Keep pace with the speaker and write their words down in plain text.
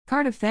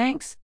Card of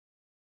thanks.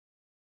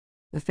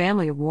 The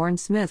family of Warren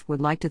Smith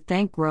would like to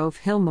thank Grove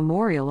Hill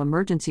Memorial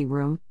Emergency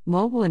Room,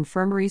 Mobile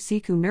Infirmary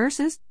SICU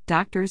nurses,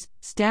 doctors,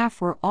 staff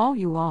for all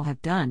you all have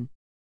done.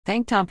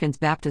 Thank Tompkins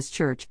Baptist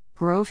Church,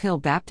 Grove Hill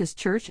Baptist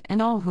Church and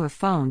all who have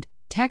phoned,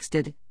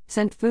 texted,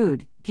 sent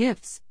food,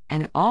 gifts,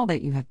 and all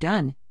that you have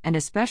done, and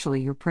especially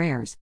your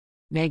prayers.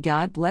 May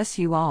God bless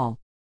you all.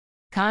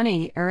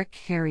 Connie, Eric,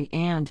 Harry,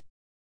 and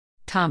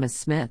Thomas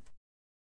Smith.